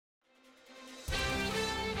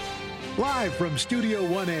Live from Studio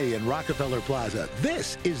 1A in Rockefeller Plaza,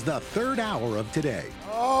 this is the third hour of Today.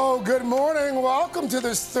 Oh, good morning. Welcome to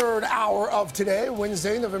this third hour of Today,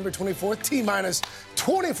 Wednesday, November 24th, T-minus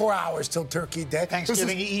 24 hours till Turkey Day.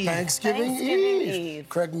 Thanksgiving Eve. Thanksgiving Eve.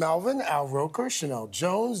 Craig Melvin, Al Roker, Sheinelle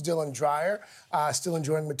Jones, Dylan Dreyer, still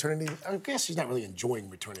enjoying maternity. I guess she's not really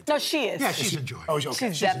enjoying maternity. No, she is. Yeah, she's enjoying it. Oh, okay.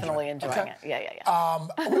 She's definitely enjoying it. Yeah.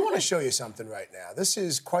 We want to show you something right now. This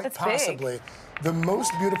is quite It's possibly the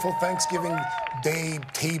most beautiful Thanksgiving Day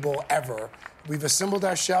table ever. We've assembled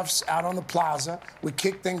our chefs out on the plaza. We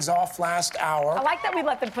kicked things off last hour. I like that we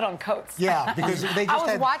let them put on coats. Yeah, because they just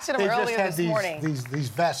I was watching them earlier this morning. These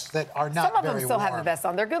vests that are not Some of very them still warm. have the vests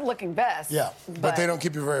on. They're good-looking vests. Yeah, but they don't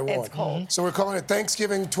keep you very warm. It's cold. So we're calling it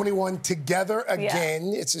Thanksgiving 21 Together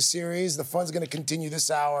Again. It's a series. The fun's going to continue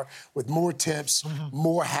this hour with more tips,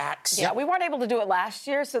 more hacks. Yeah, we weren't able to do it last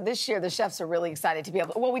year, so this year the chefs are really excited to be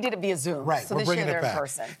able to. Well, we did it via Zoom. Right, So we're this bringing year it they're back. in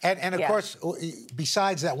person. And of course,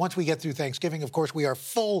 besides that, once we get through Thanksgiving, of course, we are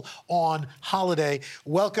full on holiday.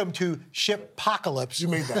 Welcome to Shippocalypse. You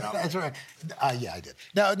made that up. That's right. Yeah, I did.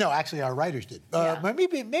 No, actually, our writers did.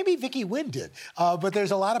 Maybe Vicky Nguyen did. But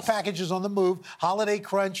there's a lot of packages on the move. Holiday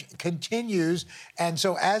crunch continues. And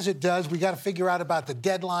so as it does, we got to figure out about the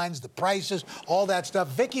deadlines, the prices, all that stuff.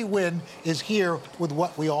 Vicky Nguyen is here with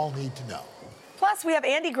what we all need to know. Plus, we have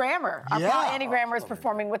Andy Grammer. Our Yeah. pal Andy Grammer is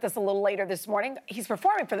performing with us a little later this morning. He's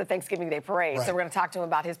performing for the Thanksgiving Day Parade, Right. so we're going to talk to him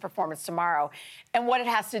about his performance tomorrow and what it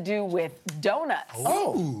has to do with donuts.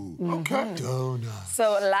 Oh, okay. Donuts.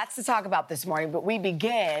 So lots to talk about this morning, but we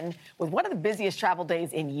begin with one of the busiest travel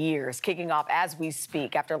days in years, kicking off as we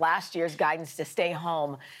speak. After last year's guidance to stay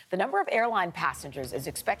home, the number of airline passengers is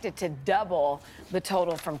expected to double the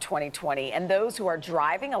total from 2020. And those who are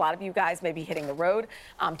driving, a lot of you guys may be hitting the road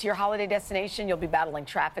to your holiday destination. You'll be battling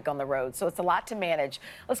traffic on the road. So it's a lot to manage.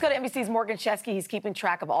 Let's go to NBC's Morgan Chesky. He's keeping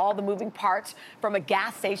track of all the moving parts from a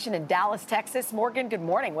gas station in Dallas, Texas. Morgan, good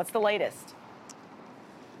morning. What's the latest?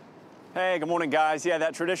 Hey, good morning, guys. Yeah,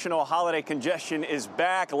 that traditional holiday congestion is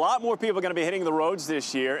back. A lot more people are going to be hitting the roads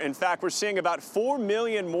this year. In fact, we're seeing about 4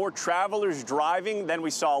 million more travelers driving than we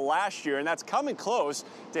saw last year, and that's coming close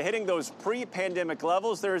to hitting those pre-pandemic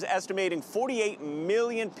levels. There's estimating 48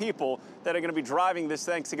 million people that are going to be driving this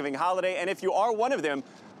Thanksgiving holiday, and if you are one of them,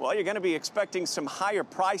 well, you're going to be expecting some higher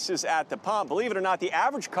prices at the pump. Believe it or not, the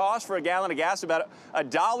average cost for a gallon of gas is about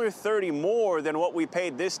 $1.30 more than what we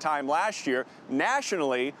paid this time last year.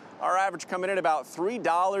 Nationally, our average coming in about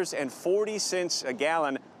 $3.40 a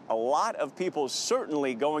gallon. A lot of people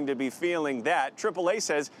certainly going to be feeling that. AAA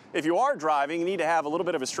says if you are driving, you need to have a little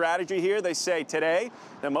bit of a strategy here. They say today,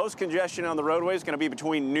 the most congestion on the roadway is going to be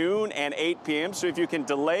between noon and 8 p.m. So if you can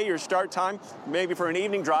delay your start time, maybe for an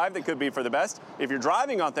evening drive, that could be for the best. If you're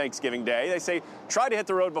driving on Thanksgiving Day, they say try to hit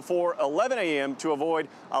the road before 11 a.m. to avoid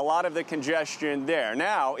a lot of the congestion there.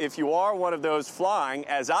 Now, if you are one of those flying,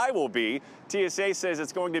 as I will be, TSA says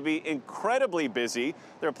it's going to be incredibly busy.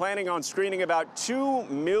 They're planning on screening about 2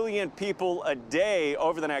 million people a day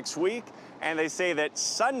over the next week. And they say that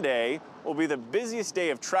Sunday will be the busiest day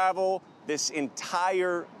of travel this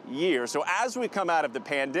entire year. So as we come out of the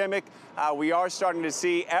pandemic, we are starting to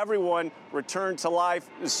see everyone return to life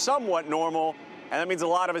somewhat normal. And that means a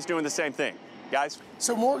lot of us doing the same thing. Guys?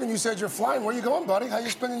 So, Morgan, you said you're flying. Where are you going, buddy? How are you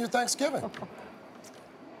spending your Thanksgiving?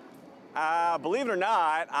 Believe it or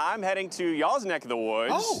not, I'm heading to y'all's neck of the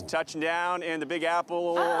woods, touching down in the Big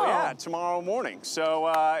Apple tomorrow morning.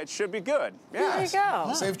 So it should be good. Yeah. There you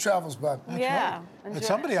go. Safe travels, bud. Yeah. And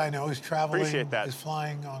somebody I know is traveling, Appreciate that. is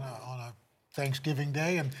flying on a Thanksgiving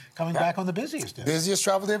Day and coming back on the busiest day. Busiest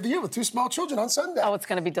travel day of the year with 2 small children on Sunday. Oh, it's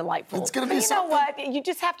going to be delightful. It's going to be You know something. what? You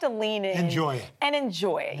just have to lean in. Enjoy it. And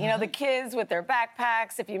enjoy it. You know, the kids with their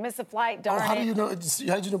backpacks. If you miss a flight, darn How it. do you know? How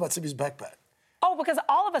did you know about Sibby's backpack? Oh, because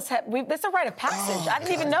all of us have, that's a rite of passage. I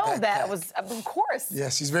didn't even know backpack. that was, of course.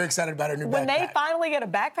 Yes, she's very excited about her new When backpack. they finally get a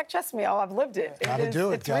backpack, trust me, I've lived it. Gotta do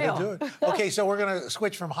it. It's real. Gotta do it. Okay, so we're going to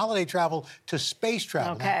switch from holiday travel to space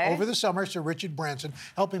travel. Okay. Now, over the summer, Sir Richard Branson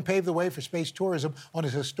helping pave the way for space tourism on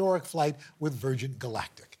his historic flight with Virgin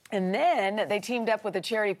Galactic. And then they teamed up with the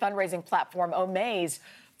charity fundraising platform Omaze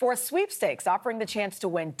for a sweepstakes, offering the chance to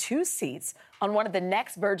win 2 seats on one of the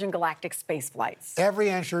next Virgin Galactic space flights.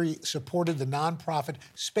 Every entry supported the nonprofit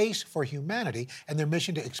Space for Humanity and their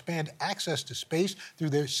mission to expand access to space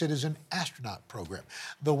through their Citizen Astronaut program.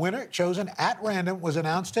 The winner, chosen at random, was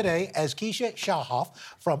announced today as Keisha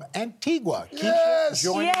Shahoff from Antigua. Yes! Keisha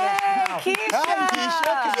joining Yay, us now. Keisha!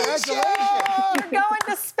 Hi, Keisha. Congratulations. You're going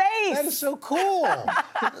to space. That is so cool.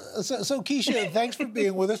 so, Keisha, thanks for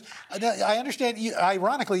being with us. I understand, you,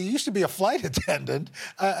 ironically, you used to be a flight attendant,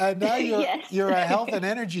 and now you're Yes. you're a health and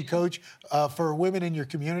energy coach for women in your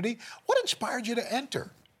community. What inspired you to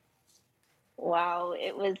enter? Wow,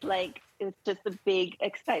 it was just a big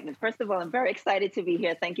excitement. First of all, I'm very excited to be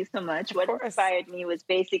here. Thank you so much. What inspired me was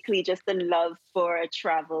basically just the love for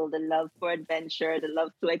travel, the love for adventure, the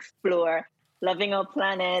love to explore, loving our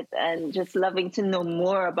planet, and just loving to know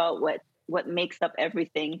more about what makes up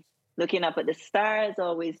everything. Looking up at the stars,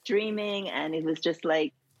 always dreaming. And it was just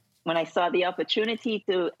like, when I saw the opportunity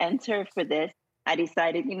to enter for this, I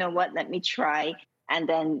decided, you know what, let me try. And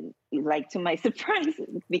then, like, to my surprise,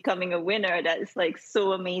 becoming a winner, that's like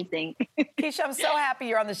so amazing. Keisha, I'm so happy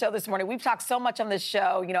you're on the show this morning. We've talked so much on this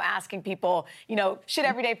show, asking people, should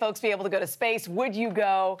everyday folks be able to go to space? Would you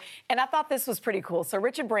go? And I thought this was pretty cool. So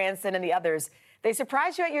Richard Branson and the others, they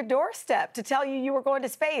surprised you at your doorstep to tell you were going to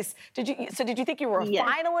space. Did you think you were a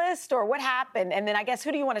finalist, or what happened? And then I guess,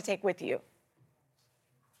 who do you want to take with you?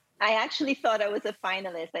 I actually thought I was a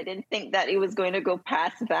finalist. I didn't think that it was going to go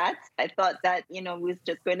past that. I thought that, we was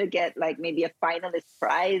just going to get like maybe a finalist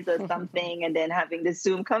prize or something, and then having the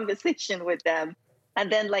Zoom conversation with them.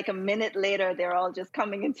 And then like a minute later, they're all just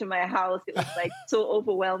coming into my house. It was like so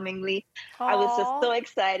overwhelmingly. Aww. I was just so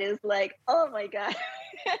excited. It's like, oh my God.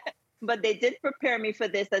 But they did prepare me for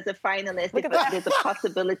this as a finalist. There's a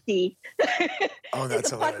possibility. Oh, that's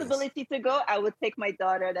There's a possibility to go. I would take my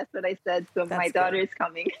daughter. That's what I said. So my daughter is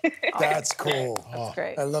coming. That's cool. That's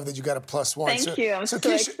great. I love that you got a +1. Thank you. I'm so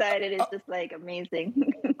Keisha, excited. It's just like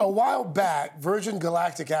amazing. A while back, Virgin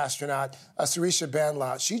Galactic astronaut Sarisha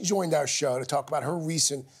Bandla, she joined our show to talk about her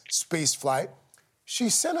recent space flight. She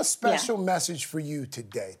sent a special message for you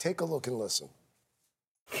today. Take a look and listen.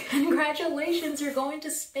 Congratulations, you're going to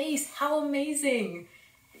space. How amazing.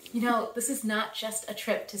 This is not just a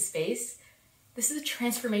trip to space. This is a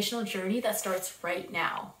transformational journey that starts right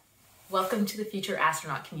now. Welcome to the future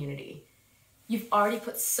astronaut community. You've already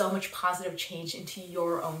put so much positive change into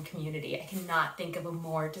your own community. I cannot think of a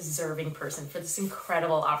more deserving person for this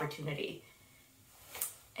incredible opportunity.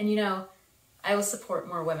 And I will support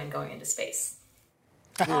more women going into space.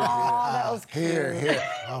 Oh, that was cute. Here.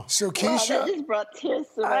 Oh. So Keisha, that just brought tears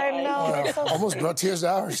to my eyes. I know. Almost brought tears to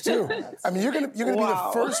ours too. I mean, you're gonna be the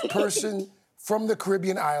first person from the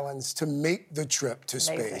Caribbean islands to make the trip to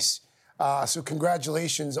space. So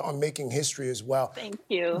congratulations on making history as well. Thank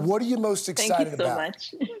you. What are you most excited about? Thank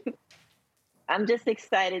you so much. I'm just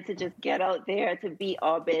excited to just get out there, to be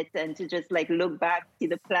orbit, and to just like look back, see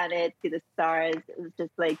the planet, see the stars. It was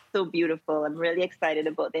just like so beautiful. I'm really excited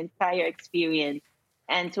about the entire experience,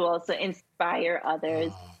 and to also inspire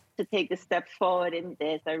others to take the step forward in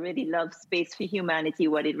this. I really love Space for Humanity,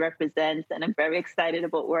 what it represents, and I'm very excited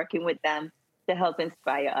about working with them to help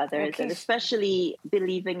inspire others, and especially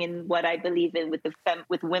believing in what I believe in with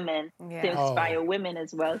with women, to inspire women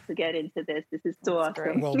as well to get into this. This is so awesome.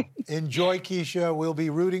 Great. Well, enjoy, Keisha. We'll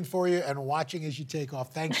be rooting for you and watching as you take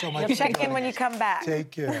off. Thanks so much. Check in when you come back.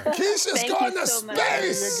 Take care. Keisha's going to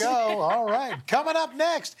space. There you go. All right. Coming up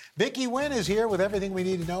next, Vicky Nguyen is here with everything we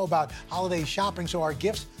need to know about holiday shopping so our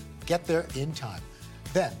gifts get there in time.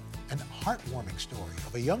 Then, an heartwarming story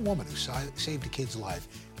of a young woman who saved a kid's life.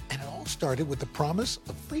 And it all started with the promise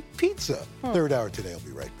of free pizza. Third hour today. I'll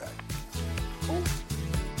be right back.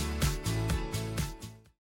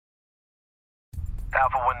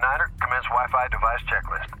 Alpha 19er, commence Wi-Fi device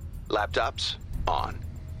checklist. Laptops, on.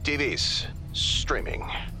 TVs, streaming.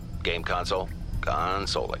 Game console,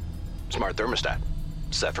 consoling. Smart thermostat,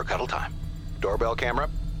 set for cuddle time. Doorbell camera,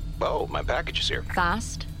 oh, my package is here.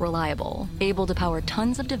 Fast, reliable, able to power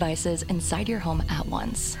tons of devices inside your home at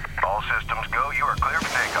once. All systems go, you are clear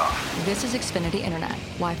for takeoff. This is Xfinity Internet,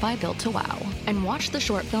 Wi-Fi built to wow. And watch the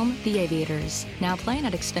short film, The Aviators, now playing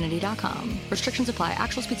at Xfinity.com. Restrictions apply.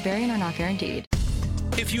 Actual speeds vary and are not guaranteed.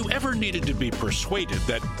 If you ever needed to be persuaded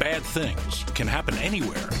that bad things can happen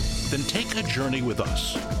anywhere, then take a journey with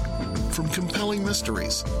us. From compelling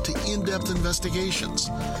mysteries to in-depth investigations,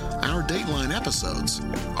 our Dateline episodes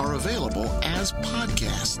are available as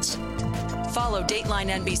podcasts. Follow Dateline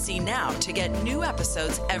NBC now to get new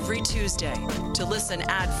episodes every Tuesday. To listen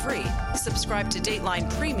ad-free, subscribe to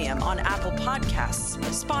Dateline Premium on Apple Podcasts,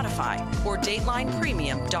 Spotify, or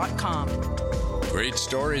DatelinePremium.com. Great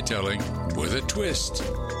storytelling with a twist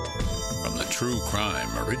from the True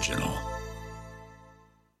Crime Original.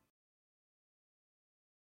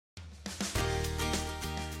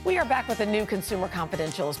 We are back with a new Consumer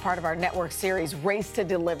Confidential as part of our network series, Race to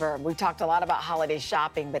Deliver. We've talked a lot about holiday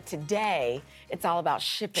shopping, but today it's all about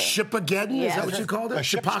shipping. Shipageddon? Is that what you called it? A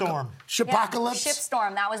shipstorm. Shipocalypse? Yeah,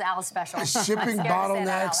 shipstorm. That was Al's special. Shipping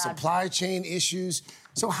bottlenecks, supply chain issues.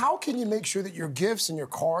 So how can you make sure that your gifts and your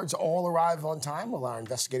cards all arrive on time? Well, our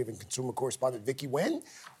investigative and consumer correspondent, Vicky Nguyen,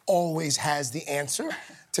 always has the answer.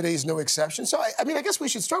 Today's no exception. So, I mean, I guess we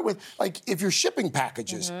should start with, like, if you're shipping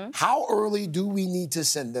packages, how early do we need to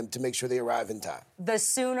send them to make sure they arrive in time? The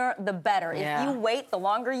sooner, the better. Yeah. If you wait, the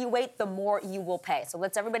longer you wait, the more you will pay. So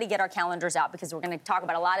let's everybody get our calendars out because we're going to talk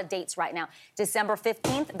about a lot of dates right now. December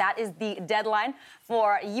 15th, that is the deadline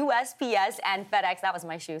for USPS and FedEx, that was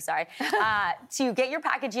my shoe, sorry, to get your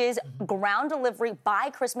packages ground delivery by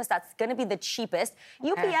Christmas. That's going to be the cheapest.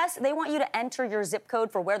 UPS, they want you to enter your zip code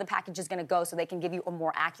for where the package is going to go so they can give you a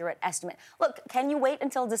more accurate estimate. Look, can you wait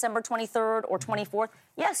until December 23rd or 24th?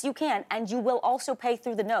 Yes, you can, and you will also pay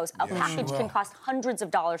through the nose. A package can cost hundreds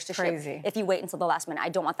of dollars to ship if you wait until the last minute. I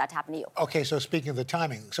don't want that to happen to you. Okay, so speaking of the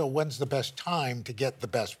timing, so when's the best time to get the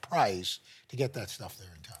best price to get that stuff there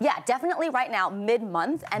in time? Yeah, definitely right now,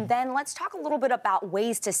 mid-month. And then let's talk a little bit about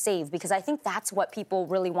ways to save, because I think that's what people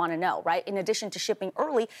really want to know, right? In addition to shipping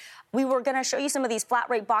early, we were going to show you some of these flat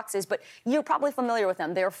rate boxes, but you're probably familiar with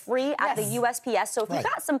them. They're free at the USPS. So if you've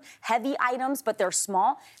got some heavy items, but they're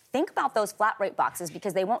small, think about those flat rate boxes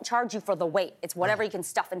because they won't charge you for the weight. It's whatever you can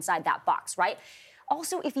stuff inside that box, right?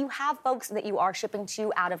 Also, if you have folks that you are shipping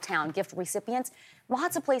to out of town, gift recipients,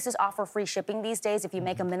 lots of places offer free shipping these days if you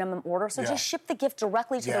make a minimum order. So just ship the gift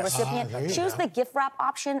directly to the recipient. Choose the gift wrap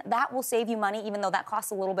option. That will save you money, even though that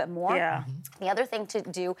costs a little bit more. The other thing to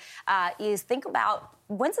do is think about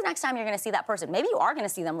when's the next time you're going to see that person? Maybe you are going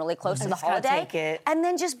to see them really close to the holiday. And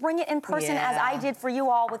then just bring it in person as I did for you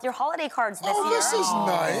all with your holiday cards this year. This is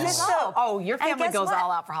nice. Your family goes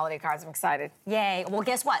all out for holiday cards. I'm excited. Yay. Well,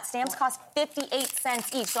 guess what? Stamps cost 58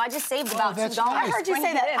 cents each, so I just saved about $2. I heard you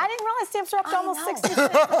say that. I didn't realize stamps are up to almost 60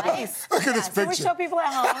 cents. Nice. Look at this picture. So we show people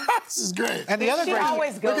at home. This is great. And the other great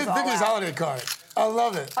always goes look at Vicky's holiday card. I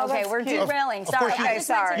love it. Okay, we're derailing.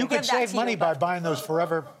 Sorry. You could save money by buying those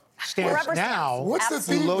forever stamps now. What's the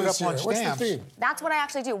theme load this up on year? What's the stamps. theme? That's what I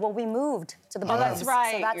actually do. Well, we moved to the burbs. Oh, that's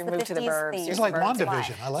right. So that's You the moved to the 50s burbs. theme. It's like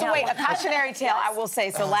WandaVision. I like So it. wait, a cautionary tale, I will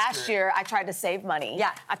say. So last year, I tried to save money.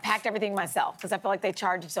 Yeah. I packed everything myself because I feel like they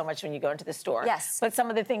charge you so much when you go into the store. Yes. But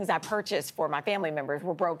some of the things I purchased for my family members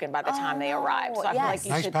were broken by the time they arrived. So I feel like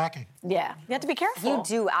you nice should... packing. Yeah. You have to be careful. You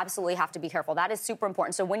do absolutely have to be careful. That is super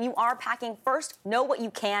important. So when you are packing, first, know what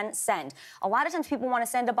you can send. A lot of times people want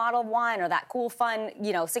to send a bottle of wine or that cool, fun,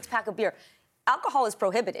 6-pack of beer. Alcohol is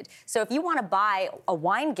prohibited. So if you want to buy a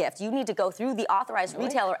wine gift, you need to go through the authorized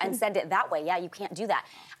retailer and send it that way. Yeah, you can't do that.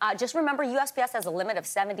 Just remember, USPS has a limit of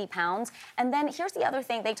 70 pounds. And then here's the other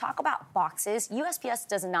thing. They talk about boxes. USPS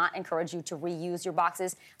does not encourage you to reuse your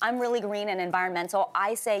boxes. I'm really green and environmental.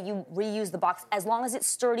 I say you reuse the box as long as it's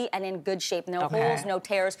sturdy and in good shape. No holes, no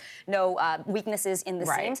tears, no weaknesses in the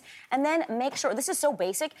seams. And then make sure, this is so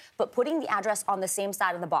basic, but putting the address on the same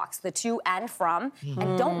side of the box, the to and from,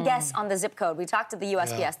 and don't guess on the zip code. We talked to the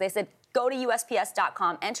USPS. Yeah. They said, go to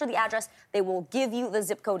USPS.com, enter the address. They will give you the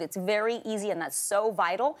zip code. It's very easy, and that's so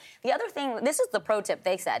vital. The other thing, this is the pro tip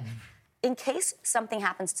they said. In case something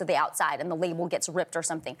happens to the outside and the label gets ripped or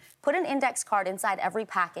something, put an index card inside every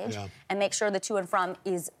package and make sure the to and from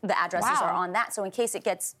the addresses are on that. So in case it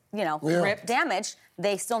gets, ripped, damaged,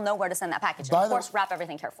 they still know where to send that package. And of course, wrap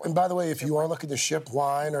everything carefully. And by the way, if you are looking to ship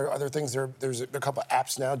wine or other things, there's a couple of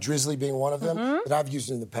apps now, Drizzly being one of them, that I've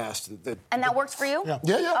used in the past. And that works for you?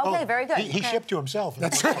 Yeah. Okay, very good. He shipped to himself.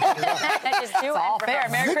 That's right. It's all fair.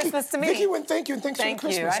 Merry Christmas to me. Vicky Nguyen, thank you, and thanks for the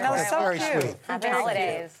Christmas. I know, it's so very cute. sweet. Happy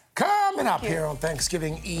holidays. Coming up here on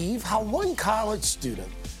Thanksgiving Eve, how one college student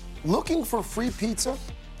looking for free pizza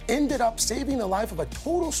ended up saving the life of a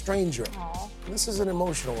total stranger. This is an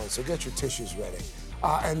emotional one, so get your tissues ready.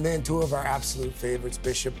 And then two of our absolute favorites,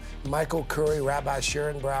 Bishop Michael Curry, Rabbi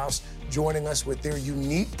Sharon Brous, joining us with their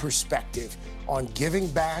unique perspective on giving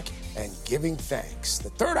back and giving thanks. The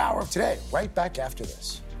third hour of today, right back after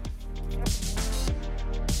this.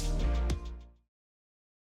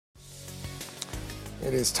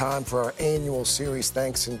 It is time for our annual series,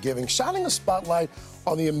 Thanks and Giving, shining a spotlight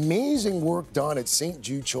on the amazing work done at St.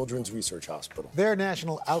 Jude Children's Research Hospital. Their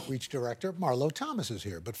National Outreach Director, Marlo Thomas, is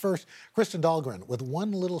here. But first, Kristen Dahlgren with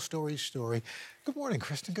One Little Story. Good morning,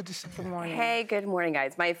 Kristen. Good to see you. Good morning. Hey, good morning,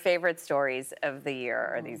 guys. My favorite stories of the year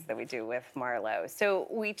are these that we do with Marlo. So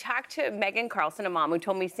we talked to Megan Carlson, a mom who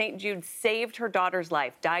told me St. Jude saved her daughter's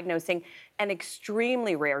life, diagnosing an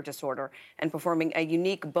extremely rare disorder and performing a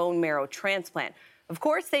unique bone marrow transplant. Of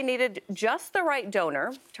course, they needed just the right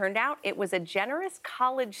donor. Turned out it was a generous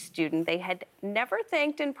college student they had never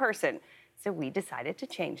thanked in person. So we decided to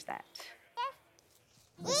change that.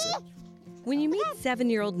 When you meet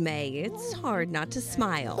 7-year-old May, it's hard not to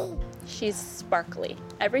smile. She's sparkly.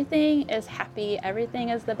 Everything is happy.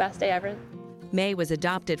 Everything is the best day ever. May was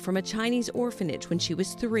adopted from a Chinese orphanage when she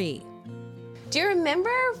was 3. Do you remember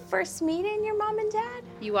first meeting your mom and dad?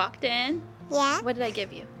 You walked in. Yeah. What did I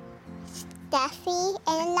give you? Stuffy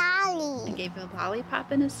and lolly. I gave you a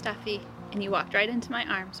lollipop and a stuffy, and you walked right into my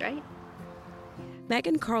arms, right?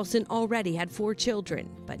 Megan Carlson already had 4 children,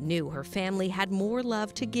 but knew her family had more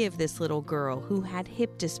love to give this little girl who had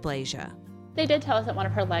hip dysplasia. They did tell us that one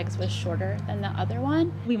of her legs was shorter than the other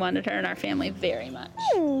one. We wanted her in our family very much.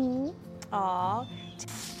 Aw.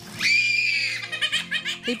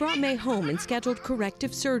 They brought May home and scheduled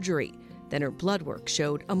corrective surgery. Then her blood work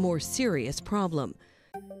showed a more serious problem.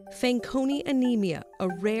 Fanconi anemia, a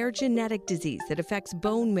rare genetic disease that affects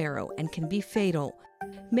bone marrow and can be fatal.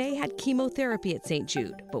 May had chemotherapy at St.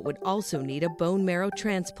 Jude, but would also need a bone marrow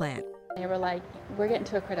transplant. They were like, we're getting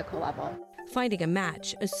to a critical level. Finding a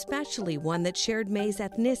match, especially one that shared May's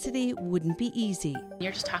ethnicity, wouldn't be easy.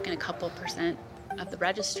 You're just talking a couple % of the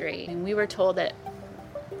registry. And we were told that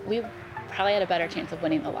we probably had a better chance of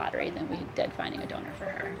winning the lottery than we did finding a donor for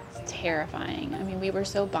her. It's terrifying. I mean, we were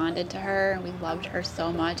so bonded to her and we loved her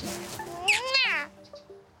so much.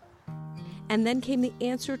 And then came the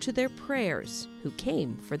answer to their prayers, who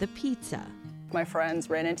came for the pizza. My friends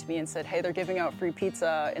ran into me and said, hey, they're giving out free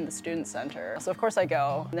pizza in the student center. So of course I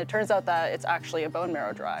go, and it turns out that it's actually a bone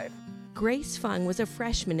marrow drive. Grace Fung was a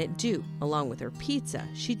freshman at Duke. Along with her pizza,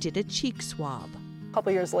 she did a cheek swab. A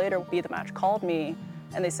couple years later, Be the Match called me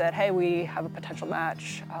and they said, hey, we have a potential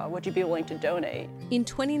match. Would you be willing to donate? In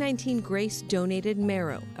 2019, Grace donated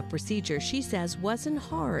marrow, a procedure she says wasn't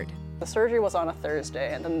hard. The surgery was on a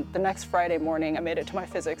Thursday, and then the next Friday morning, I made it to my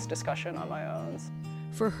physics discussion on my own.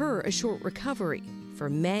 For her, a short recovery. For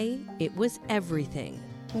May, it was everything.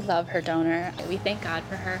 We love her donor. We thank God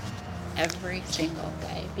for her every single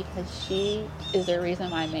day because she is the reason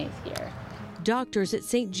why May's here. Doctors at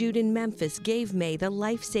St. Jude in Memphis gave May the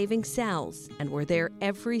life-saving cells and were there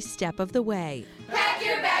every step of the way. Pack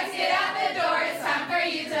your bags, get out the door. It's time for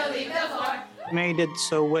you to leave the floor. May did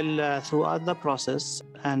so well throughout the process,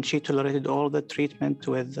 and she tolerated all the treatment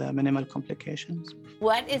with minimal complications.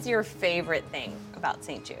 What is your favorite thing about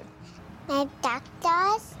St. Jude? My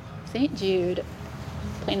doctors. St. Jude,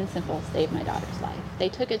 plain and simple, saved my daughter's life. They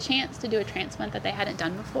took a chance to do a transplant that they hadn't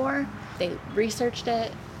done before. They researched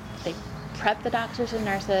it, they prepped the doctors and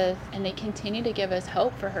nurses, and they continue to give us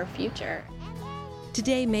hope for her future.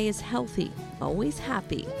 Today, May is healthy, always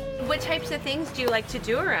happy. What types of things do you like to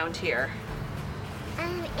do around here?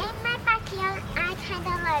 In my backyard, I kind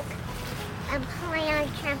of like play on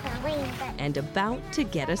trampoline. And about to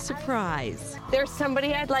get a surprise. There's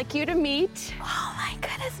somebody I'd like you to meet. Oh my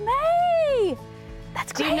goodness, May!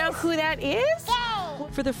 That's great. Do you know who that is? Yay!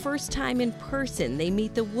 For the first time in person, they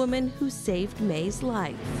meet the woman who saved May's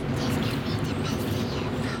life.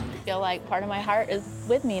 I feel like part of my heart is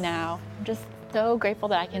with me now. I'm just so grateful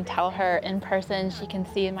that I can tell her in person. She can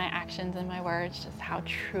see in my actions and my words just how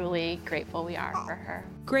truly grateful we are for her.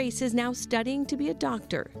 Grace is now studying to be a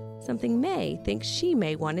doctor, something May thinks she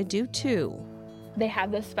may want to do too. They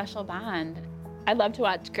have this special bond. I'd love to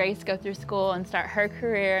watch Grace go through school and start her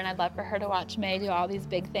career, and I'd love for her to watch May do all these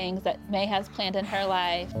big things that May has planned in her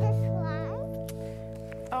life.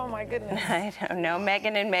 Oh my goodness. I don't know.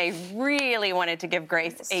 Megan and May really wanted to give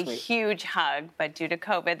Grace a huge hug, but due to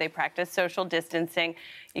COVID, they practiced social distancing.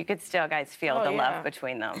 You could still, guys, feel the love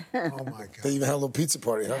between them. Oh my God. They even had a little pizza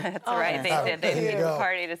party, huh? That's right, they did. They did a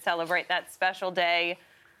party to celebrate that special day.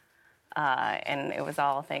 And it was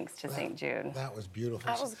all thanks to St. Jude. That was beautiful.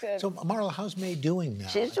 That was good. So, Marla, how's May doing now?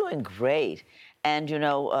 She's doing great. And, you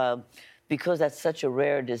know, because that's such a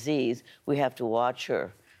rare disease, we have to watch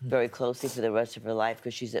her very closely for the rest of her life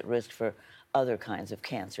because she's at risk for other kinds of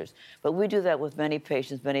cancers. But we do that with many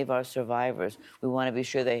patients, many of our survivors. We want to be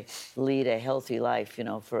sure they lead a healthy life, you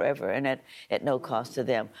know, forever, and at no cost to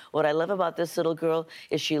them. What I love about this little girl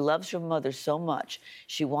is she loves her mother so much.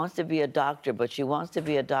 She wants to be a doctor, but she wants to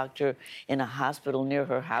be a doctor in a hospital near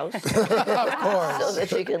her house. Of course. So that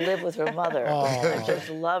she can live with her mother. I just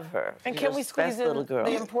love her. And She's can we squeeze in little girl.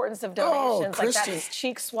 the importance of donations, like Christy. that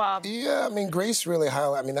cheek swab? Yeah, I mean, Grace really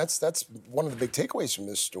highlighted. I mean, that's one of the big takeaways from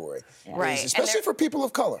this story. Right. Especially for people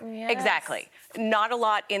of color. Yes. Exactly. Not a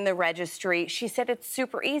lot in the registry. She said it's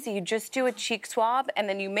super easy. You just do a cheek swab and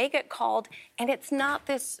then you may get called, and it's not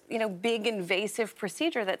this, you know, big invasive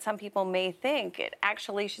procedure that some people may think. It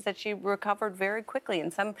actually, she said she recovered very quickly. In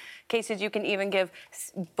some cases, you can even give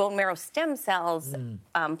bone marrow stem cells,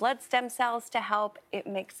 blood stem cells to help. It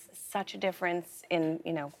makes such a difference in,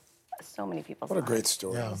 you know, so many people's lives. What a great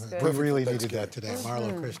story. Yeah, we really needed that today.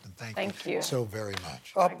 Marla, Kristen, Thank you so very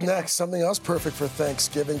much. Up next, something else perfect for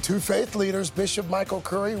Thanksgiving. Two faith leaders, Bishop Michael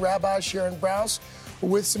Curry, Rabbi Sharon Brous,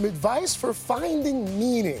 with some advice for finding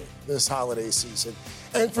meaning this holiday season.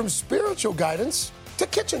 And from spiritual guidance to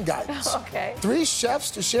kitchen guidance. Okay. 3 chefs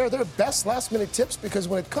to share their best last-minute tips, because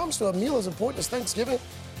when it comes to a meal as important as Thanksgiving,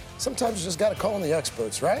 sometimes you just got to call on the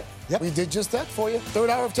experts, right? Yep. We did just that for you. Third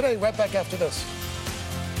hour of Today, right back after this.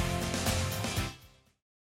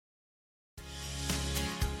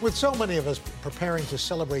 With so many of us preparing to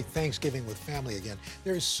celebrate Thanksgiving with family again,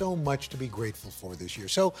 there is so much to be grateful for this year.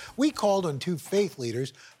 So we called on 2 faith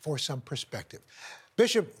leaders for some perspective.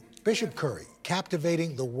 Bishop Curry,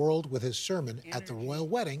 captivating the world with his sermon at the royal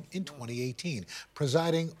wedding in 2018,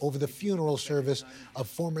 presiding over the funeral service of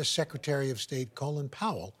former Secretary of State Colin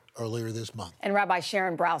Powell earlier this month. And Rabbi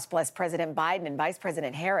Sharon Brous blessed President Biden and Vice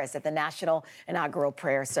President Harris at the national inaugural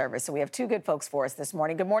prayer service. So we have 2 good folks for us this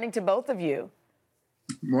morning. Good morning to both of you.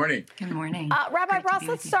 Morning. Good morning. Rabbi Brous,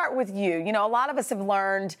 let's start with you. You know, a lot of us have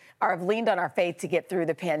learned or have leaned on our faith to get through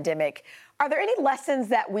the pandemic. Are there any lessons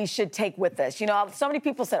that we should take with us? You know, so many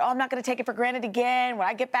people said, I'm not going to take it for granted again when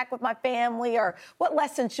I get back with my family. Or what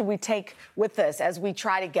lessons should we take with us as we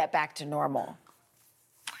try to get back to normal?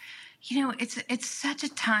 You know, it's such a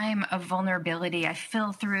time of vulnerability. I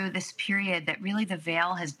feel through this period that really the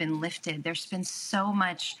veil has been lifted. There's been so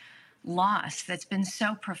much loss that's been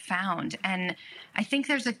so profound. And I think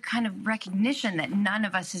there's a kind of recognition that none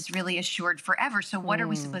of us is really assured forever. So what are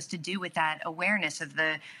we supposed to do with that awareness of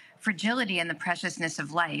the fragility and the preciousness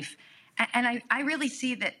of life? And I really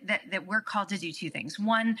see that we're called to do 2 things.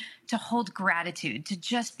 One, to hold gratitude, to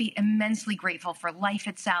just be immensely grateful for life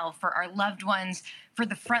itself, for our loved ones, for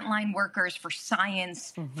the frontline workers, for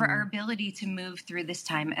science, for our ability to move through this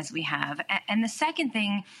time as we have. And the second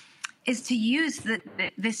thing is to use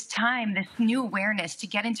this time, this new awareness, to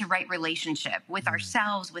get into right relationship with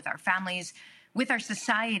ourselves, with our families, with our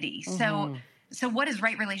society. So what does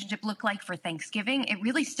right relationship look like for Thanksgiving? It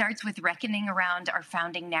really starts with reckoning around our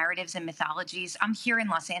founding narratives and mythologies. I'm here in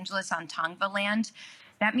Los Angeles on Tongva land.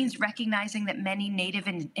 That means recognizing that many Native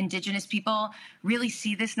and Indigenous people really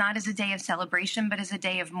see this not as a day of celebration, but as a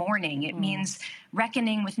day of mourning. It means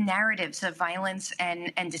reckoning with narratives of violence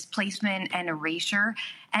and displacement and erasure,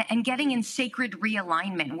 and getting in sacred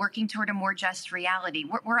realignment, working toward a more just reality.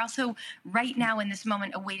 We're also right now in this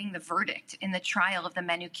moment awaiting the verdict in the trial of the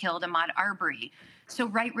men who killed Ahmaud Arbery. So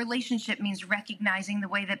right relationship means recognizing the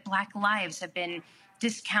way that Black lives have been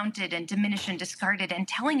discounted and diminished and discarded, and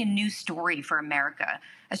telling a new story for America,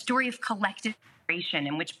 a story of collective generation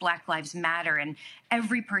in which Black lives matter and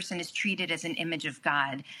every person is treated as an image of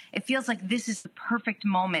God. It feels like this is the perfect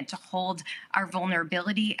moment to hold our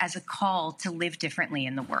vulnerability as a call to live differently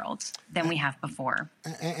in the world than we have before.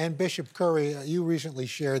 And Bishop Curry, you recently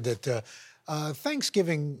shared that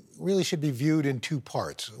Thanksgiving really should be viewed in 2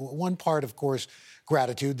 parts. One part, of course,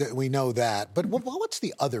 gratitude, that we know that, but what's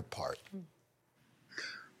the other part?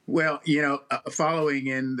 Well, you know, following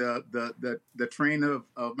in the train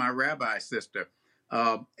of my rabbi sister,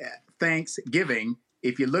 Thanksgiving,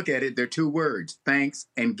 if you look at it, there are 2 words, thanks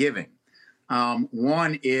and giving.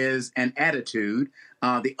 One is an attitude.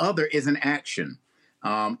 The other is an action.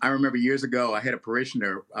 I remember years ago, I had a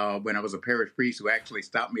parishioner when I was a parish priest who actually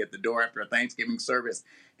stopped me at the door after a Thanksgiving service.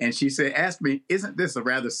 And she asked me, isn't this a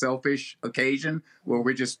rather selfish occasion where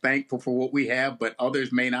we're just thankful for what we have, but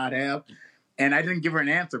others may not have? And I didn't give her an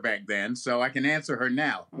answer back then, so I can answer her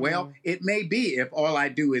now. Well, it may be if all I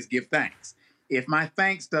do is give thanks. If my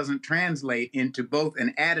thanks doesn't translate into both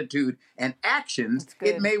an attitude and actions,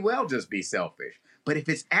 it may well just be selfish. But if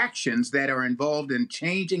it's actions that are involved in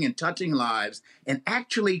changing and touching lives and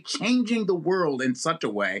actually changing the world in such a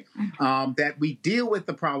way that we deal with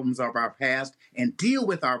the problems of our past and deal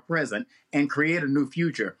with our present and create a new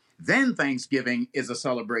future, then Thanksgiving is a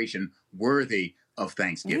celebration worthy of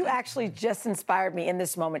Thanksgiving. You actually just inspired me in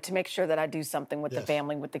this moment to make sure that I do something with the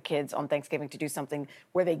family, with the kids on Thanksgiving, to do something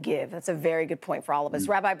where they give. That's a very good point for all of us.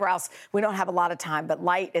 Rabbi Brous, we don't have a lot of time, but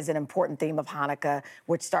light is an important theme of Hanukkah,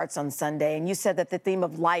 which starts on Sunday. And you said that the theme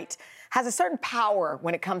of light has a certain power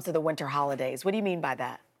when it comes to the winter holidays. What do you mean by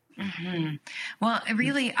that? Well,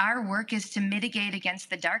 really, our work is to mitigate against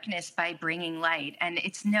the darkness by bringing light. And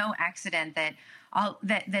it's no accident that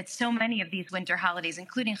that so many of these winter holidays,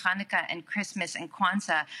 including Hanukkah and Christmas and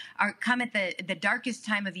Kwanzaa, come at the darkest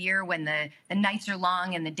time of year when the nights are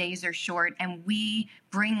long and the days are short. And we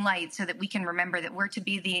bring light so that we can remember that we're to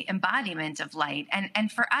be the embodiment of light.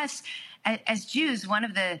 And for us, as Jews, one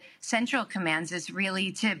of the central commands is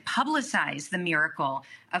really to publicize the miracle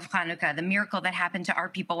of Hanukkah, the miracle that happened to our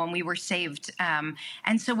people when we were saved.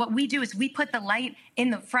 And so what we do is we put the light in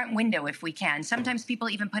the front window if we can. Sometimes people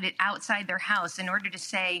even put it outside their house in order to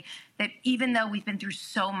say that even though we've been through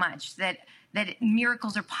so much, that that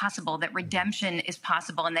miracles are possible, that redemption is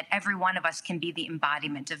possible, and that every one of us can be the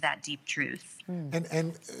embodiment of that deep truth.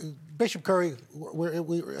 And Bishop Curry,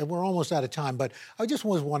 we're almost out of time, but I just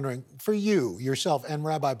was wondering, for you, yourself, and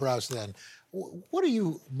Rabbi Brous then, what are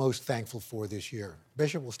you most thankful for this year?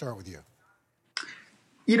 Bishop, we'll start with you.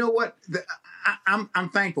 You know what? I'm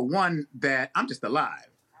thankful, one, that I'm just alive.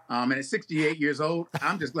 And at 68 years old,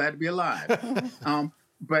 I'm just glad to be alive.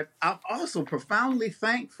 But I'm also profoundly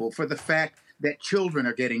thankful for the fact that children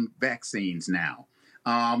are getting vaccines now.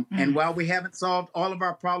 And while we haven't solved all of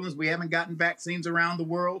our problems, we haven't gotten vaccines around the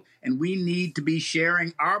world, and we need to be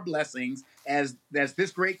sharing our blessings as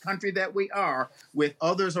this great country that we are with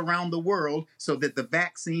others around the world so that the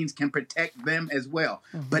vaccines can protect them as well.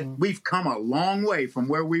 But we've come a long way from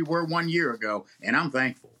where we were 1 year ago, and I'm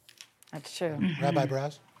thankful. That's true. Rabbi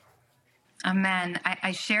Brous? Amen.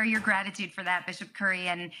 I share your gratitude for that, Bishop Curry,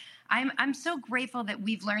 and I'm so grateful that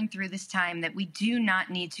we've learned through this time that we do not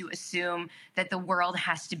need to assume that the world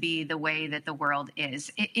has to be the way that the world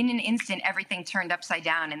is. In an instant, everything turned upside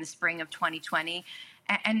down in the spring of 2020.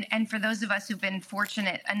 And for those of us who've been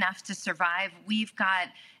fortunate enough to survive, we've got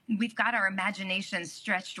our imaginations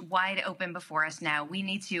stretched wide open before us now. We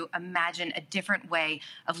need to imagine a different way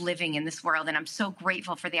of living in this world. And I'm so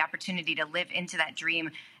grateful for the opportunity to live into that dream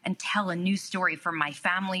and tell a new story for my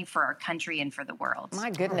family, for our country, and for the world. My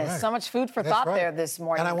goodness, so much food for That's thought right. there this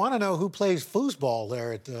morning. And I want to know who plays foosball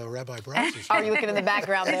there at Rabbi Brous'. Are you looking in the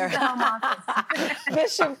background there?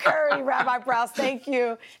 Bishop Curry, Rabbi Brous, thank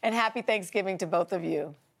you. And happy Thanksgiving to both of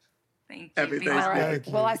you. Thank you. All right.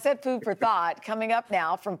 Well, I said food for thought. Coming up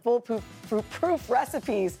now, from foolproof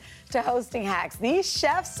recipes to hosting hacks, these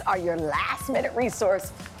chefs are your last-minute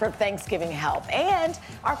resource for Thanksgiving help. And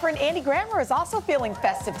our friend Andy Grammer is also feeling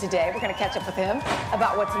festive today. We're going to catch up with him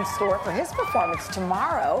about what's in store for his performance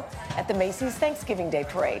tomorrow at the Macy's Thanksgiving Day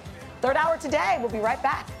Parade. Third hour today. We'll be right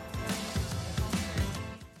back.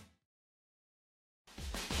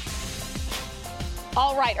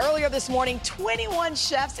 All right, earlier this morning, 21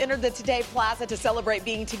 chefs entered the Today Plaza to celebrate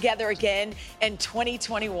being together again in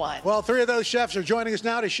 2021. Well, 3 of those chefs are joining us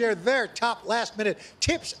now to share their top last-minute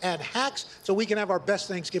tips and hacks so we can have our best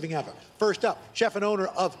Thanksgiving ever. First up, chef and owner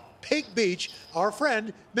of Pig Beach, our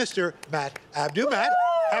friend, Mr. Matt Abdoo. Matt,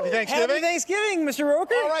 happy Thanksgiving. Happy Thanksgiving, Mr.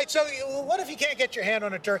 Roker. All right, so what if you can't get your hand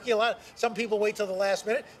on a turkey? Some people wait till the last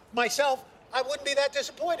minute. Myself, I wouldn't be that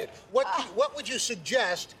disappointed. What would you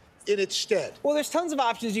suggest in its stead? Well, there's tons of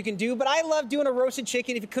options you can do, but I love doing a roasted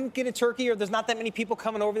chicken. If you couldn't get a turkey or there's not that many people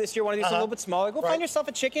coming over this year, want to do something a little bit smaller, go find yourself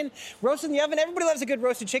a chicken, roast in the oven. Everybody loves a good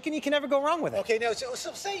roasted chicken. You can never go wrong with it. Okay, now, so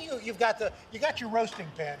say you got your roasting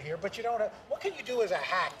pan here, but you don't have, what can you do as a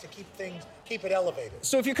hack to keep it elevated?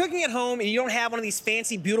 So if you're cooking at home and you don't have one of these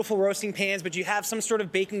fancy, beautiful roasting pans, but you have some sort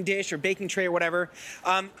of baking dish or baking tray or whatever,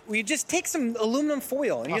 you just take some aluminum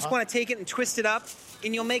foil and you just want to take it and twist it up,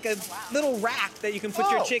 and you'll make a little rack that you can put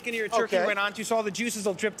your chicken or your turkey right onto, so all the juices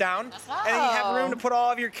will drip down. And then you have room to put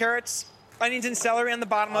all of your carrots, onions, and celery on the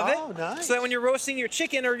bottom of it. Nice. So that when you're roasting your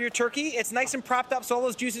chicken or your turkey, it's nice and propped up so all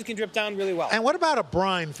those juices can drip down really well. And what about a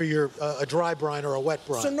brine for your a dry brine or a wet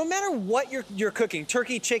brine? So no matter what you're cooking,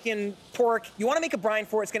 turkey, chicken, pork, you want to make a brine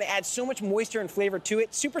for it. It's going to add so much moisture and flavor to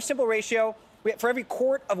it. Super simple ratio. For every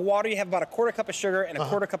quart of water, you have about a quarter cup of sugar and a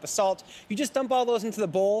quarter cup of salt. You just dump all those into the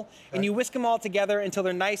bowl, and you whisk them all together until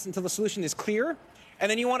they're nice, until the solution is clear. And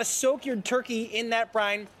then you want to soak your turkey in that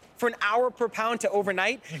brine for an hour per pound to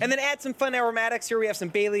overnight, and then add some fun aromatics. Here we have some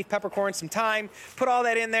bay leaf, peppercorn, some thyme. Put all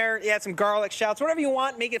that in there. You add some garlic, shallots, whatever you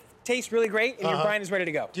want. Make it taste really great, and your brine is ready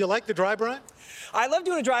to go. Do you like the dry brine? I love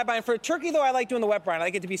doing a dry brine. For a turkey, though, I like doing the wet brine. I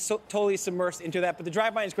like it to be totally submersed into that. But the dry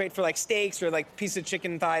brine is great for like steaks or like pieces of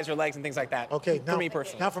chicken thighs or legs and things like that. Okay, for me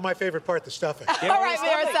personally. Now for my favorite part, the stuffing. All right,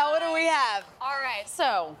 Marisel, what do we have? All right,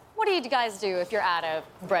 so what do you guys do if you're out of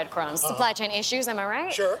breadcrumbs? Supply chain issues, am I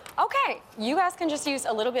right? Sure. Okay, you guys can just use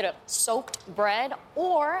a little bit of soaked bread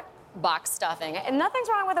or box stuffing. And nothing's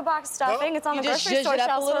wrong with a box stuffing. It's on the grocery store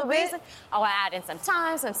shelves for a reason. I'll add in some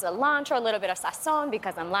thyme, some cilantro, a little bit of sazon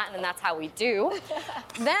because I'm Latin and that's how we do.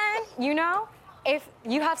 Then, if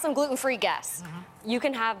you have some gluten-free guests, you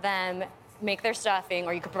can have them make their stuffing,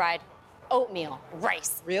 or you could provide oatmeal,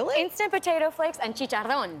 rice. Really? Instant potato flakes and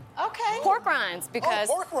chicharrón. Okay. Pork rinds, because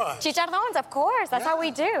pork rinds. Chicharrones, of course. That's how we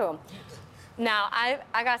do. Now,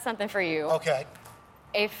 I got something for you. Okay.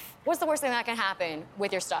 What's the worst thing that can happen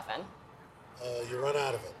with your stuffing? You run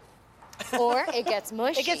out of it. Or it gets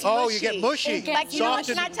mushy. It gets mushy. You get mushy. Can I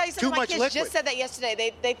tell you something? Too My much kids liquid. just said that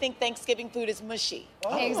yesterday. They think Thanksgiving food is mushy.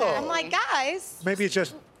 Exactly. I'm like, guys. Maybe it's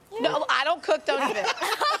just... No, I don't cook, don't eat it.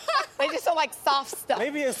 They just don't like soft stuff.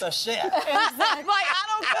 Maybe it's a chef. I'm like, I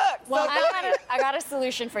don't cook. Well, So I got a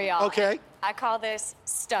solution for y'all. Okay. I call this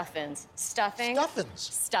stuffins. Stuffing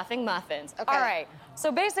muffins. Okay. All right. So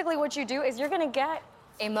basically what you do is you're going to get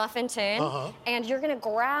a muffin tin, and you're going to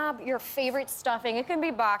grab your favorite stuffing. It can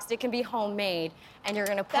be boxed, it can be homemade, and you're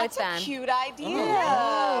going to put them. That's a cute idea. And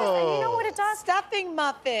you know what it does? Stuffing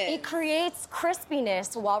muffin. It creates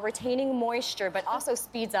crispiness while retaining moisture, but also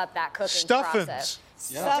speeds up that cooking Stuffins. process.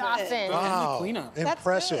 Stuffins. Wow,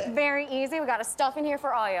 impressive. Very easy. We got a stuffing here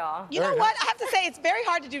for all y'all. You know what? I have to say, it's very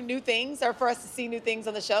hard to do new things or for us to see new things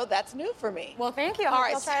on the show. That's new for me. Well, thank you. I All hope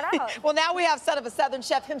right. you'll try it out. Well, now we have son of a Southern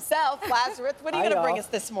chef himself, Lazarus. What are you Hi, going to bring y'all. us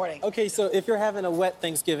this morning? Okay, so if you're having a wet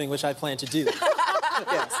Thanksgiving, which I plan to do,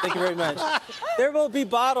 yes, thank you very much. There will be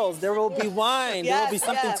bottles, there will be wine, there will be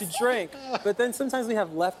something to drink. But then sometimes we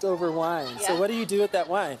have leftover wine. So what do you do with that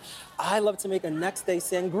wine? I love to make a next day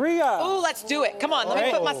sangria. Ooh, let's do it. Come on, let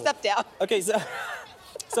me put my stuff down. Okay,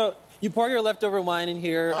 so you pour your leftover wine in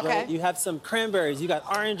here. Okay. Right? You have some cranberries, you got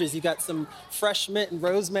oranges, you got some fresh mint and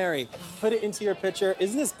rosemary. Put it into your pitcher.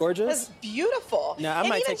 Isn't this gorgeous? It's beautiful. No, I and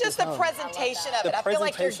might even take just this the home. presentation of The it. I feel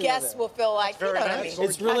like your presentation of guests it. will feel like, you know what I mean.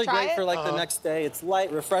 It's really Can I try great for it? like the next day. It's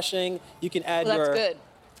light, refreshing. You can add Well, that's your good.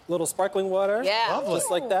 little sparkling water. Yeah. Lovely. Just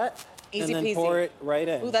like that. Easy and then peasy. pour it right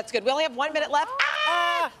in. Ooh, that's good. We only have 1 minute left.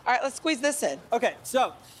 Ah! All right, let's squeeze this in. Okay,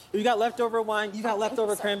 so you got leftover wine, you got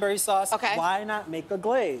leftover cranberry sauce. Okay. Why not make a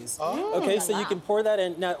glaze? Okay, so you can pour that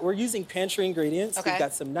in. Now, we're using pantry ingredients. Okay. We've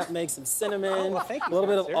got some nutmeg, some cinnamon, a little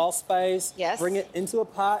bit of allspice. Yes. Bring it into a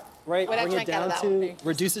pot, right? Wait, I Bring it drank out down of that one. to,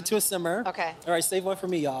 reduce it to a simmer. Okay. All right, save one for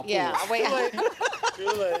me, y'all. Yeah, please. wait.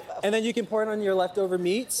 And then you can pour it on your leftover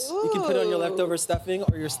meats. You can put it on your leftover stuffing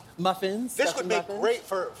or your muffins. This stuffing would make muffins. great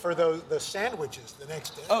for the sandwiches the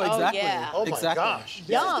next day. Oh, exactly. yeah. Oh, my exactly. gosh.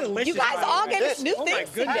 Yum. You guys all gave us new things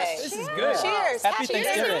today. This is good. Cheers. Happy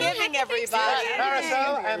Thanksgiving. Everybody.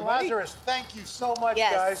 Marisel and Lazarus, thank you so much,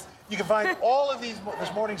 Yes. guys. You can find all of this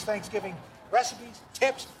morning's Thanksgiving recipes,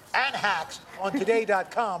 tips, and hacks on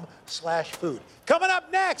today.com/food. Coming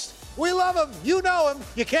up next, we love him. You know him.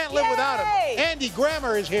 You can't live without him. Andy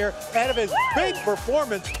Grammer is here ahead of his big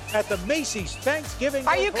performance at the Macy's Thanksgiving.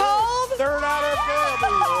 Are you cold? Third hour of We'll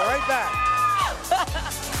be right back.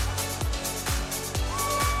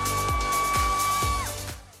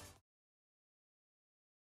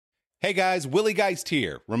 Hey guys, Willie Geist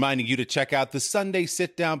here, reminding you to check out the Sunday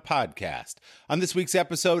Sit Down podcast. On this week's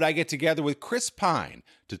episode, I get together with Chris Pine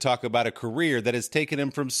to talk about a career that has taken him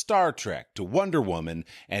from Star Trek to Wonder Woman,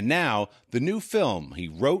 and now the new film he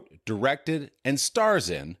wrote, directed, and stars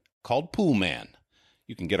in called Pool Man.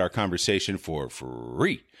 You can get our conversation for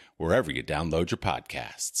free wherever you download your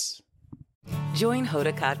podcasts. Join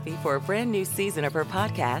Hoda Kotb for a brand new season of her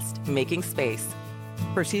podcast, Making Space.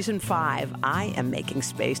 For season 5, I am making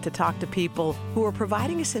space to talk to people who are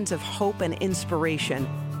providing a sense of hope and inspiration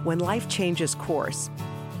when life changes course.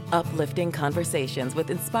 Uplifting conversations with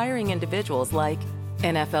inspiring individuals like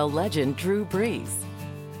NFL legend Drew Brees,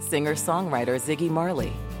 singer-songwriter Ziggy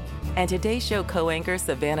Marley, and Today's Show co-anchor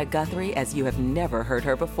Savannah Guthrie as you have never heard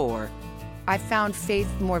her before. I found faith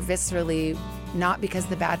more viscerally, not because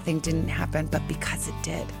the bad thing didn't happen, but because it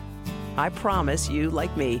did. I promise you,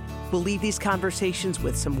 like me, will leave these conversations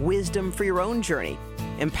with some wisdom for your own journey,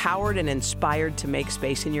 empowered and inspired to make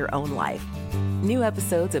space in your own life. New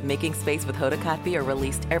episodes of Making Space with Hoda Kotb are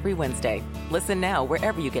released every Wednesday. Listen now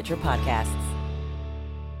wherever you get your podcasts.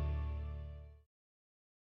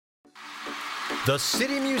 The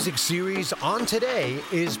City Music Series on Today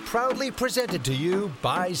is proudly presented to you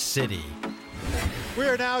by City. We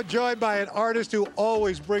are now joined by an artist who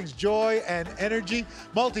always brings joy and energy,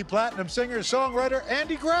 multi-platinum singer-songwriter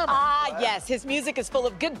Andy Grammer. Ah, yes. His music is full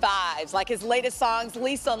of good vibes, like his latest songs,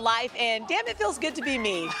 Lease on Life, and Damn It Feels Good to Be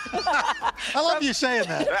Me. I love you saying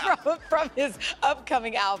that. from his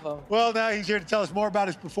upcoming album. Well, now he's here to tell us more about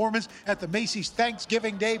his performance at the Macy's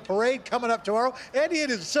Thanksgiving Day Parade coming up tomorrow. Andy, it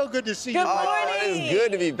is so good to see you. Good morning. It is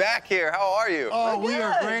good to be back here. How are you? Oh, we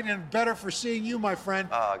are great and better for seeing you, my friend.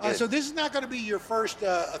 Good. So this is not going to be your first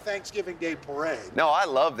Thanksgiving Day parade. No, I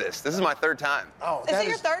love this. This is my third time. Oh, is it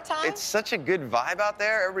your third time? It's such a good vibe out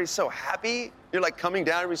there. Everybody's so happy. You're like coming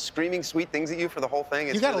down, everybody's screaming sweet things at you for the whole thing.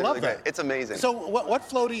 It's You gotta really, love really that. great. It's amazing. So what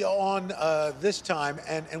float are you on this time,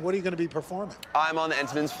 and what are you going to be performing? I'm on the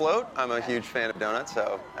Entenmann's float. I'm a huge fan of donuts,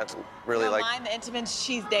 so that's really No, like. mine, the Entenmann's,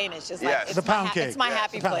 she's Danish. It's like, Yes. it's The pound my, cake. It's my Yes,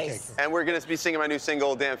 happy the pound place. And we're going to be singing my new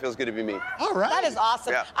single, Damn Feels Good to Be Me. All right. That is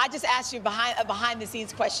awesome. Yeah. I just asked you a behind the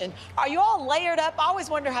scenes question. Are you all layered up? I always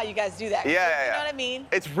wonder how you guys do that. Yeah. You know what I mean?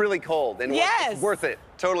 It's really cold and Yes. it's worth it.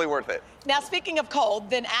 Totally worth it. Now, speaking of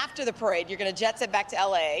cold, then after the parade, you're going to jet set back to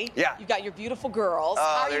LA. Yeah. You got your beautiful girls. Oh,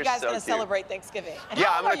 How are you they're guys so going to cute. celebrate Thanksgiving? And Yeah,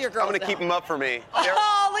 how I'm old are your girls going to now? keep them up for me.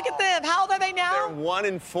 Oh, look at them. How old are they now? 1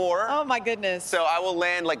 and 4. Oh, my goodness. So I will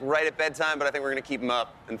land like right at bedtime, but I think we're going to keep them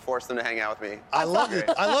up and force them to hang out with me. I love it.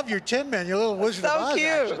 I love your Tin Man, your little Wizard of Oz. cute.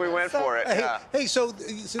 Actually. We went for it, yeah. Hey, so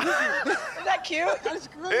Isn't that cute? That is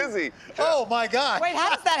great. Is he? Oh, my God. Wait,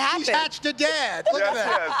 how does that happen? He's hatched a dad. Look at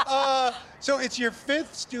that. So it's your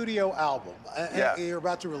 5th studio album you're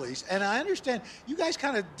about to release. And I understand you guys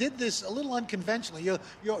kind of did this a little unconventionally.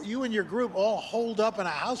 You and your group all holed up in a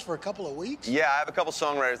house for a couple of weeks? Yeah, I have a couple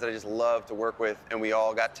songwriters that I just love to work with, and we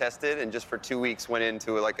all got tested and just for 2 weeks went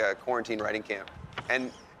into like a quarantine writing camp.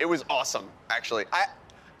 And it was awesome, actually.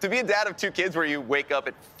 To be a dad of 2 kids where you wake up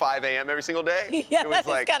at 5 a.m. every single day, Yeah, it was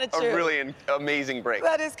like kind of true. a really amazing break.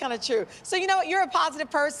 That is kind of true. So, you know what? You're a positive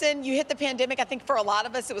person. You hit the pandemic. I think for a lot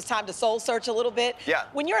of us, it was time to soul search a little bit. Yeah.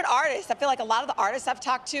 When you're an artist, I feel like a lot of the artists I've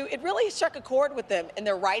talked to, it really struck a chord with them in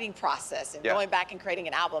their writing process and going back and creating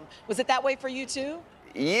an album. Was it that way for you, too?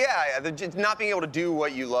 Yeah, not being able to do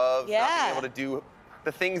what you love, not being able to do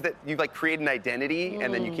the things that you like create an identity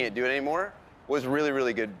and then you can't do it anymore was really,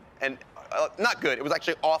 really good. And not good. It was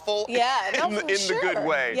actually awful. Yeah, in the good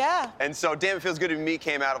way. Yeah. And so, Damn It Feels Good to Me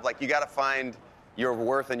came out of like you got to find your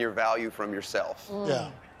worth and your value from yourself. Yeah.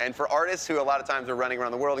 And for artists who a lot of times are running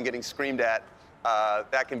around the world and getting screamed at,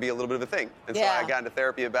 that can be a little bit of a thing. And so I got into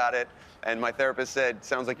therapy about it, and my therapist said,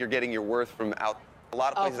 "Sounds like you're getting your worth from a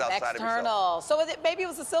lot of places outside of yourself." So maybe it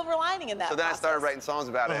was a silver lining in that. So then I started writing songs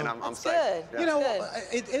about it, and I'm psyched. Good. Yeah. You know,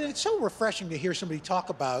 it's so refreshing to hear somebody talk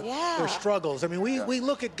about their struggles. I mean, we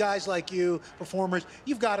look at guys like you, performers,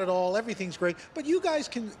 you've got it all, everything's great, but you guys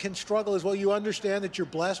can struggle as well. You understand that you're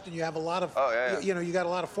blessed and you have a lot of, you know, you got a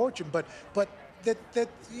lot of fortune, but that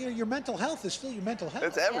you know, your mental health is still your mental health.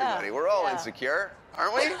 It's everybody. We're all insecure,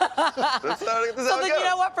 aren't we? That's how it So then, you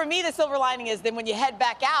know what? For me, the silver lining is then when you head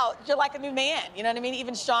back out, you're like a new man. You know what I mean?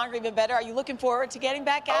 Even stronger, even better. Are you looking forward to getting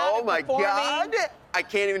back out? Oh my God! I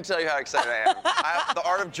can't even tell you how excited I am. I have the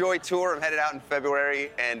Art of Joy tour. I'm headed out in February,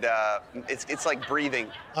 and it's like breathing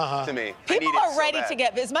to me. People are ready to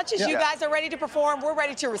get, as much as you guys are ready to perform, we're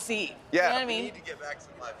ready to receive. Yeah. You know what I mean? We need to get back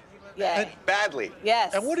some life. Yeah. Badly.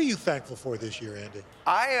 Yes. And what are you thankful for this year, Andy?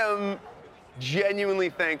 I am genuinely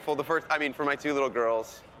thankful. For my 2 little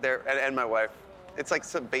girls, and my wife. It's like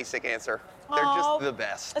some basic answer. They're just the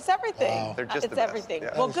best. It's everything. Wow. They're just the it's best. everything.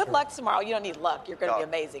 Yeah. Well, good luck tomorrow. You don't need luck. You're going to be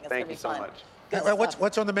amazing. It's going Thank to be you so fun. much.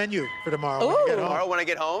 What's on the menu for tomorrow? Ooh. When you get home? Tomorrow when I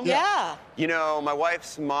get home? Yeah. You know, my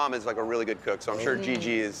wife's mom is like a really good cook, so I'm sure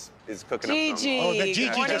Gigi is cooking up some. Gigi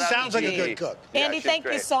just sounds like a good cook. Andy, she's thank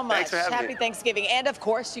you great. so much. Thanks for having Happy me. Thanksgiving. And of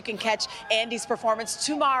course, you can catch Andy's performance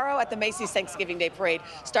tomorrow at the Macy's Thanksgiving Day Parade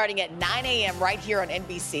starting at 9 a.m. right here on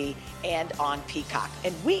NBC and on Peacock.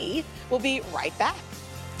 And we will be right back.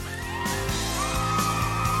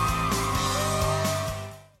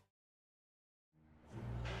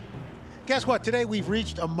 Guess what? Today we've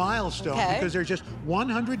reached a milestone because there's just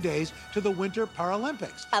 100 days to the Winter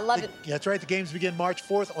Paralympics. I love it. That's right. The games begin March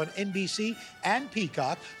 4th on NBC and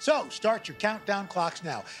Peacock. So start your countdown clocks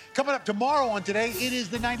now. Coming up tomorrow on Today, it is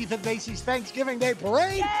the 95th Macy's Thanksgiving Day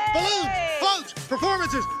Parade. Yay! Balloons, floats,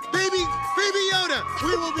 performances, baby Yoda.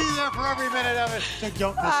 We will be there for every minute of it. So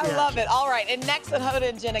don't miss I the love action. it. All right. And next, Hoda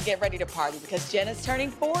and Jenna get ready to party because Jenna's turning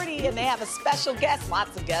 40 and they have a special guest,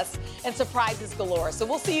 lots of guests, and surprises galore. So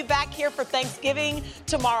we'll see you back here for Thanksgiving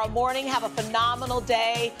tomorrow morning. Have a phenomenal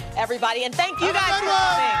day, everybody. And thank you guys for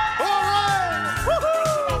coming. All right. Woo-hoo!